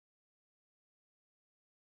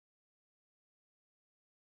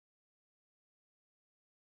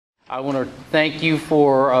I want to thank you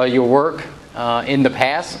for your work in the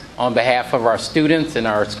past on behalf of our students and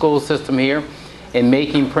our school system here in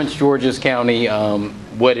making Prince George's County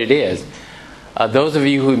what it is. Those of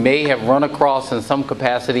you who may have run across in some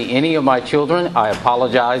capacity any of my children, I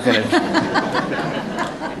apologize. And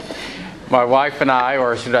my wife and I,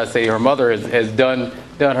 or should I say her mother, has done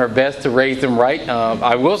her best to raise them right.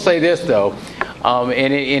 I will say this, though,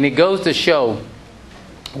 and it goes to show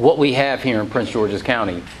what we have here in Prince George's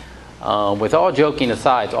County. With all joking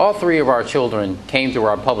aside, all three of our children came through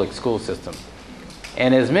our public school system.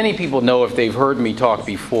 And as many people know, if they've heard me talk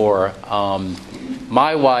before,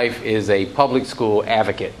 my wife is a public school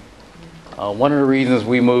advocate. One of the reasons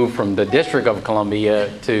we moved from the District of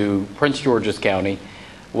Columbia to Prince George's County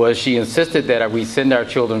was she insisted that we send our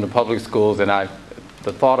children to public schools, and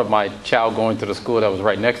the thought of my child going to the school that was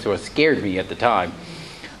right next to us scared me at the time.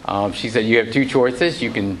 She said, you have two choices. You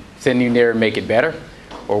can send him there and make it better,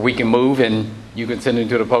 or we can move and you can send him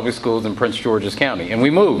to the public schools in Prince George's County. And we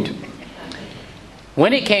moved.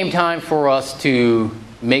 When it came time for us to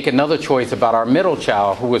make another choice about our middle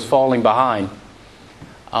child who was falling behind,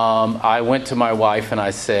 I went to my wife and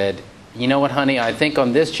I said, you know what, honey, I think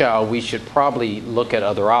on this child we should probably look at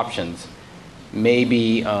other options.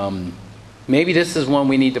 Maybe this is one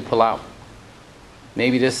we need to pull out.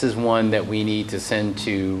 Maybe this is one that we need to send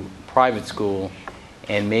to private school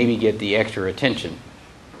and maybe get the extra attention.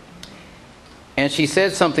 And she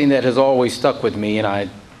said something that has always stuck with me, and I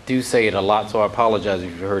do say it a lot, so I apologize if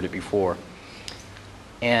you've heard it before.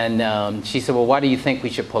 And she said, well, why do you think we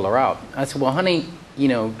should pull her out? I said, well, honey, you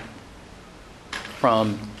know,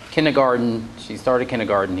 from kindergarten, she started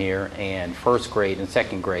kindergarten here, and first grade and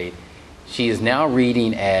second grade, she is now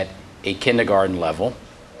reading at a kindergarten level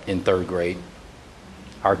in third grade.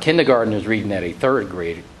 Our kindergarten is reading at a third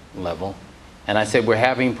grade level. And I said, we're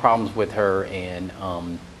having problems with her in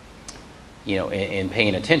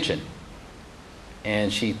paying attention.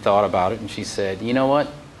 And she thought about it and she said, you know what,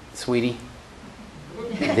 sweetie?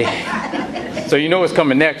 So you know what's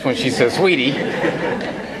coming next when she says, sweetie.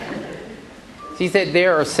 She said,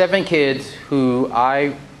 there are 7 kids who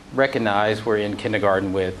I recognize were in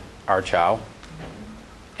kindergarten with our child,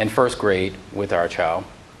 and first grade with our child,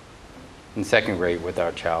 and second grade with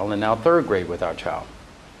our child, and now third grade with our child.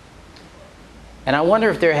 And I wonder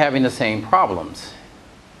if they're having the same problems.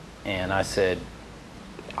 And I said,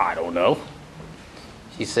 I don't know.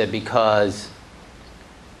 She said, because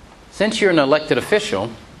since you're an elected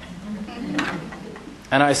official,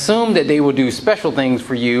 and I assume that they will do special things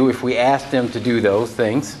for you if we ask them to do those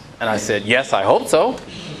things. And I said, yes, I hope so.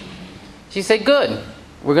 She said, good.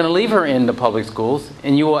 We're going to leave her in the public schools,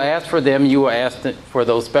 and you will ask for them, you will ask for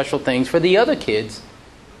those special things for the other kids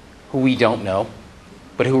who we don't know,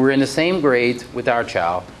 but who are in the same grades with our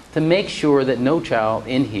child, to make sure that no child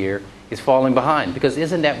in here is falling behind. Because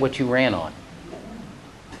isn't that what you ran on?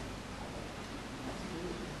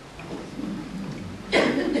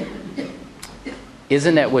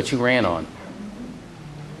 Isn't that what you ran on?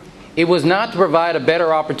 It was not to provide a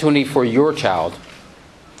better opportunity for your child.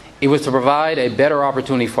 It was to provide a better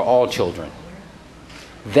opportunity for all children.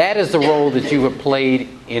 That is the role that you have played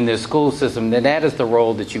in this school system, and that is the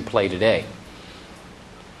role that you play today.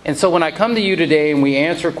 And so when I come to you today and we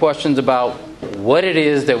answer questions about what it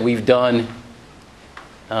is that we've done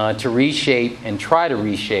to reshape and try to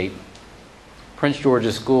reshape Prince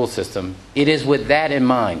George's school system, it is with that in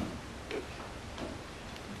mind.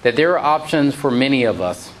 That there are options for many of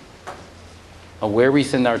us on where we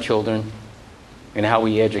send our children and how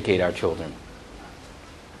we educate our children.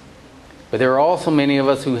 But there are also many of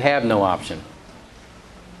us who have no option.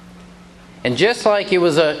 And just like it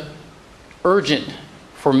was urgent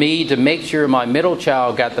for me to make sure my middle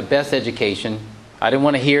child got the best education, I didn't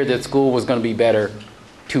want to hear that school was going to be better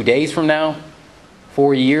 2 days from now,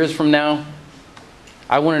 4 years from now.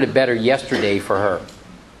 I wanted it better yesterday for her.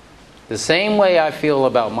 The same way I feel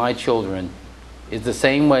about my children is the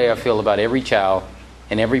same way I feel about every child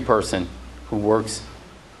and every person who works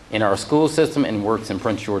in our school system and works in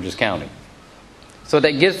Prince George's County. So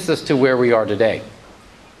that gets us to where we are today.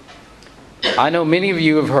 I know many of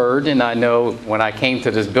you have heard, and I know when I came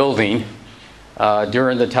to this building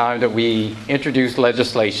during the time that we introduced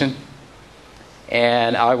legislation,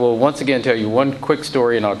 and I will once again tell you one quick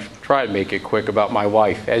story, and I'll try to make it quick, about my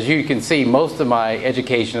wife. As you can see, most of my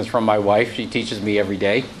education is from my wife. She teaches me every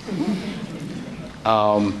day.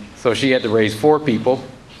 So she had to raise 4 people,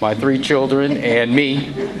 my 3 children and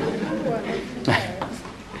me.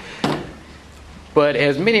 But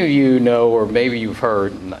as many of you know, or maybe you've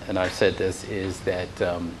heard, and I've said this, is that,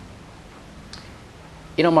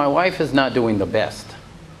 my wife is not doing the best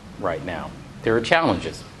right now. There are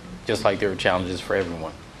challenges. just like there are challenges for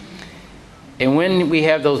everyone. And when we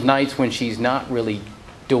have those nights when she's not really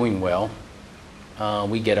doing well,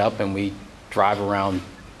 we get up and we drive around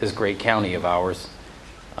this great county of ours,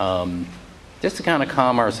 just to kind of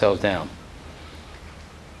calm ourselves down.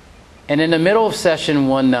 And in the middle of session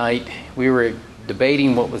one night, we were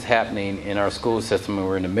debating what was happening in our school system, and we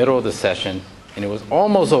were in the middle of the session, and it was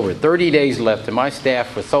almost over, 30 days left, and my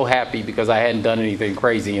staff was so happy because I hadn't done anything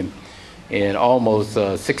crazy in almost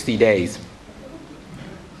 60 days.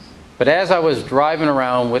 But as I was driving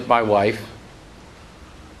around with my wife,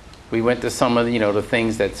 we went to some of the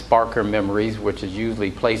things that spark her memories, which is usually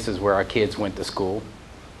places where our kids went to school.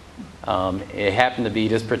 It happened to be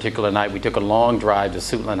this particular night, we took a long drive to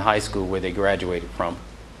Suitland High School where they graduated from.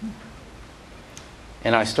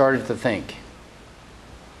 And I started to think.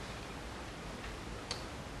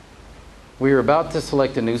 We were about to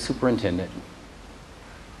select a new superintendent.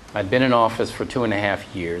 I'd been in office for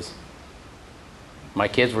 2.5 years. My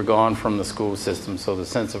kids were gone from the school system, so the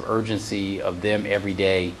sense of urgency of them every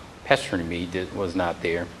day pestering me was not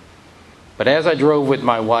there. But as I drove with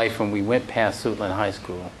my wife and we went past Suitland High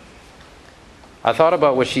School, I thought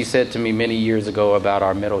about what she said to me many years ago about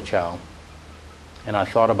our middle child. And I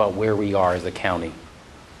thought about where we are as a county.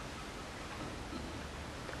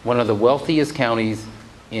 One of the wealthiest counties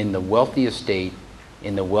in the wealthiest state,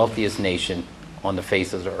 in the wealthiest nation on the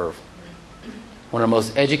face of the earth. One of the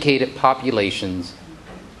most educated populations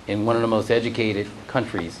in one of the most educated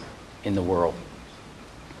countries in the world.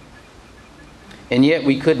 And yet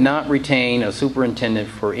we could not retain a superintendent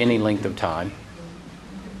for any length of time.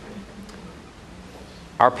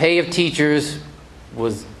 Our pay of teachers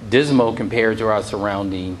was dismal compared to our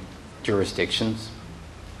surrounding jurisdictions.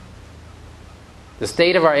 The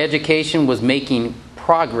state of our education was making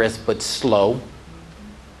progress but slow.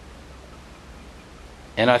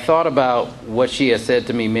 And I thought about what she had said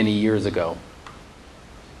to me many years ago.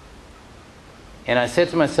 And I said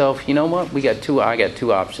to myself, you know what? I got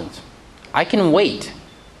two options. I can wait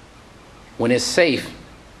when it's safe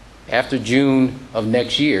after June of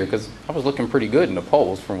next year, because I was looking pretty good in the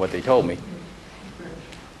polls from what they told me.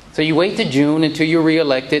 So you wait to June until you're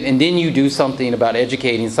reelected, and then you do something about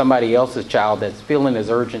educating somebody else's child that's feeling as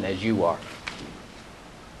urgent as you are.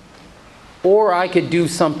 Or I could do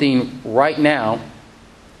something right now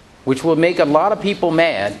which will make a lot of people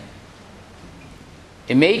mad.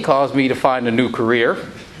 It may cause me to find a new career.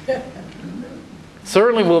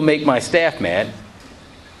 Certainly will make my staff mad.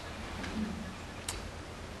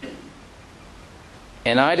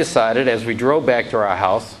 And I decided as we drove back to our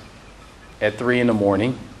house at 3 in the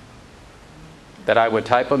morning that I would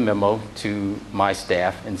type a memo to my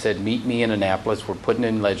staff and said, meet me in Annapolis, we're putting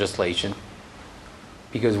in legislation,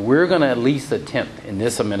 because we're going to at least attempt in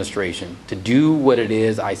this administration to do what it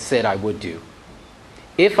is I said I would do.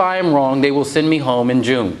 If I am wrong, they will send me home in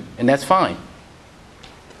June, and that's fine.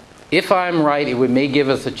 If I'm right, it may give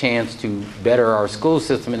us a chance to better our school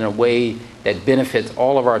system in a way that benefits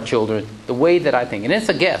all of our children, the way that I think. And it's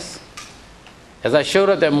a guess. As I showed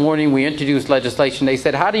up that morning, we introduced legislation. They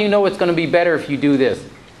said, how do you know it's going to be better if you do this?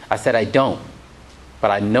 I said, I don't, but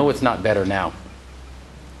I know it's not better now.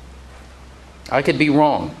 I could be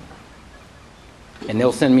wrong, and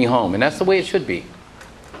they'll send me home. And that's the way it should be.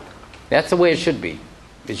 That's the way it should be.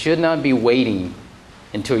 It should not be waiting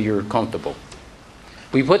until you're comfortable.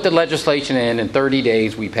 We put the legislation in 30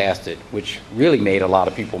 days we passed it, which really made a lot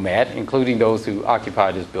of people mad, including those who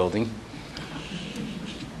occupy this building.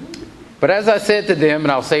 But as I said to them,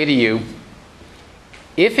 and I'll say to you,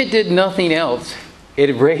 if it did nothing else,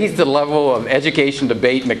 it raised the level of education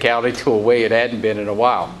debate in the county to a way it hadn't been in a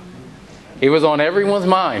while. It was on everyone's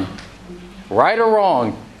mind, right or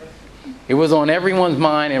wrong. It was on everyone's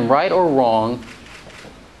mind, and right or wrong,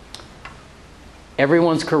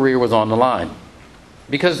 everyone's career was on the line.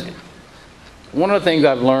 Because one of the things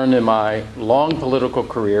I've learned in my long political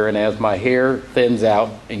career, and as my hair thins out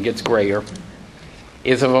and gets grayer,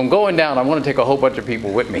 is if I'm going down, I want to take a whole bunch of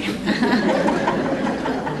people with me.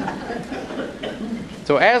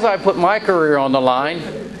 So as I put my career on the line,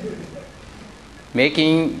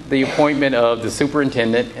 making the appointment of the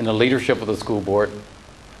superintendent and the leadership of the school board,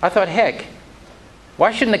 I thought, heck,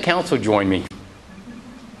 why shouldn't the council join me?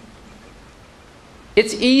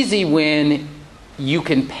 It's easy when you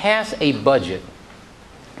can pass a budget.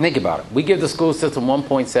 Think about it. We give the school system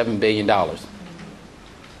 $1.7 billion.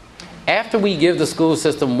 After we give the school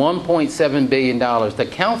system $1.7 billion, the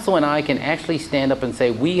council and I can actually stand up and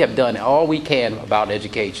say, we have done all we can about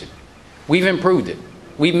education. We've improved it.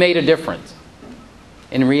 We've made a difference.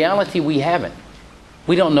 In reality, we haven't.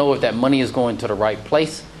 We don't know if that money is going to the right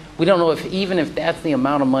place. We don't know even if that's the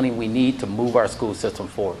amount of money we need to move our school system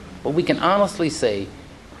forward. But we can honestly say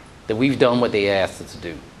that we've done what they asked us to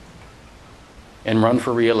do and run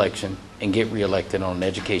for re-election and get re-elected on an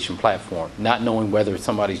education platform, not knowing whether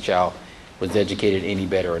somebody's child was educated any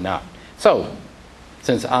better or not. So,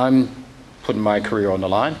 since I'm putting my career on the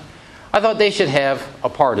line, I thought they should have a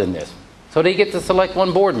part in this. So they get to select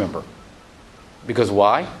one board member. Because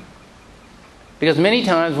why? Because many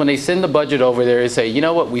times when they send the budget over there, they say, you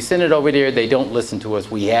know what, we send it over there, they don't listen to us,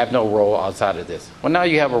 we have no role outside of this. Well, now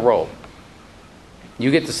you have a role. You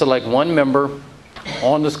get to select one member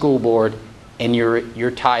on the school board, and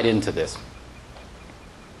you're tied into this.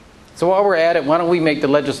 So while we're at it, why don't we make the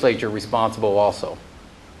legislature responsible also?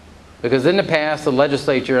 Because in the past, the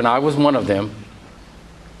legislature, and I was one of them,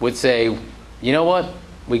 would say, you know what,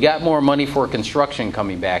 we got more money for construction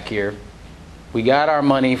coming back here. We got our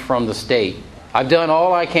money from the state. I've done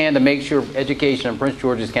all I can to make sure education in Prince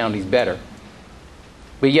George's County is better.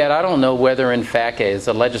 But yet I don't know whether, in fact, as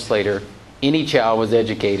a legislator, any child was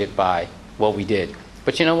educated by what we did.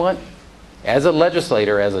 But you know what? As a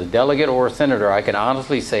legislator, as a delegate or a senator, I can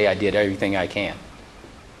honestly say I did everything I can.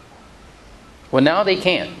 Well, now they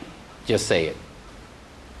can't just say it.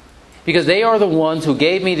 Because they are the ones who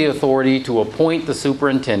gave me the authority to appoint the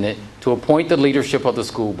superintendent, to appoint the leadership of the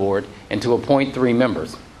school board, and to appoint 3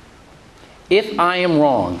 members. If I am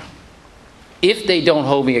wrong, if they don't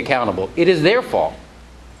hold me accountable, it is their fault.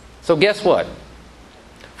 So guess what?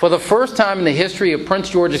 For the first time in the history of Prince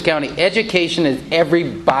George's County, education is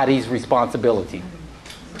everybody's responsibility.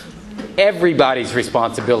 Everybody's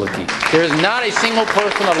responsibility. There is not a single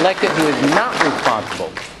person elected who is not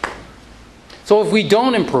responsible. So if we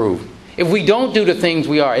don't improve, if we don't do the things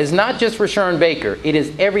we are, it's not just for Sharon Baker, it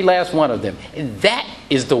is every last one of them. And that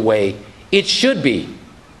is the way it should be.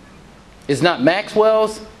 It's not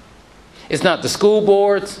Maxwell's, it's not the school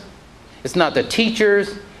boards, it's not the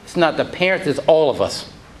teachers, it's not the parents, it's all of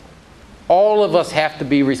us. All of us have to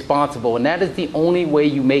be responsible, and that is the only way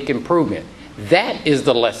you make improvement. That is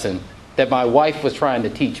the lesson that my wife was trying to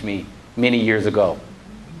teach me many years ago.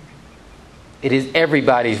 It is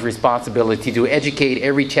everybody's responsibility to educate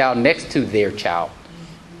every child next to their child,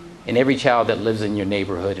 and every child that lives in your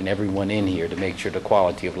neighborhood, and everyone in here, to make sure the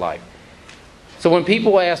quality of life. So when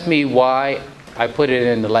people ask me why I put it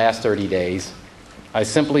in the last 30 days, I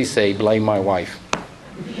simply say, blame my wife.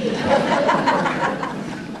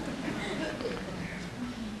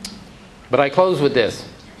 But I close with this.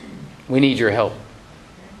 We need your help.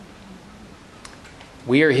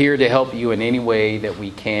 We are here to help you in any way that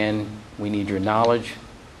we can. We need your knowledge,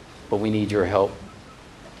 but we need your help.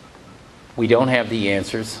 We don't have the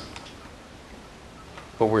answers,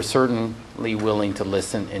 but we're certainly willing to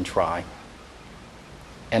listen and try.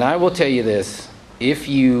 And I will tell you this, if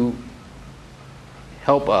you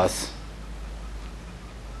help us,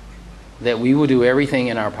 that we will do everything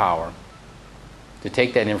in our power to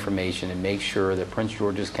take that information and make sure that Prince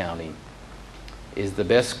George's County is the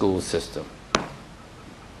best school system.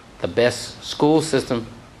 The best school system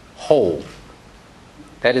whole.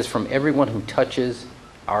 That is from everyone who touches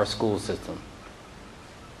our school system.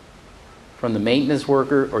 From the maintenance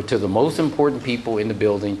worker or to the most important people in the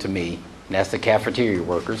building to me, and that's the cafeteria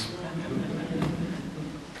workers.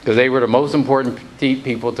 Because they were the most important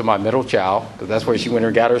people to my middle child, because that's where she went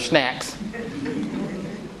and got her snacks.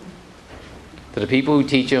 To the people who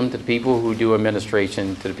teach them, to the people who do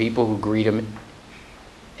administration, to the people who greet them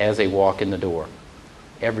as they walk in the door.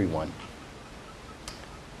 Everyone.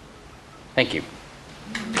 Thank you.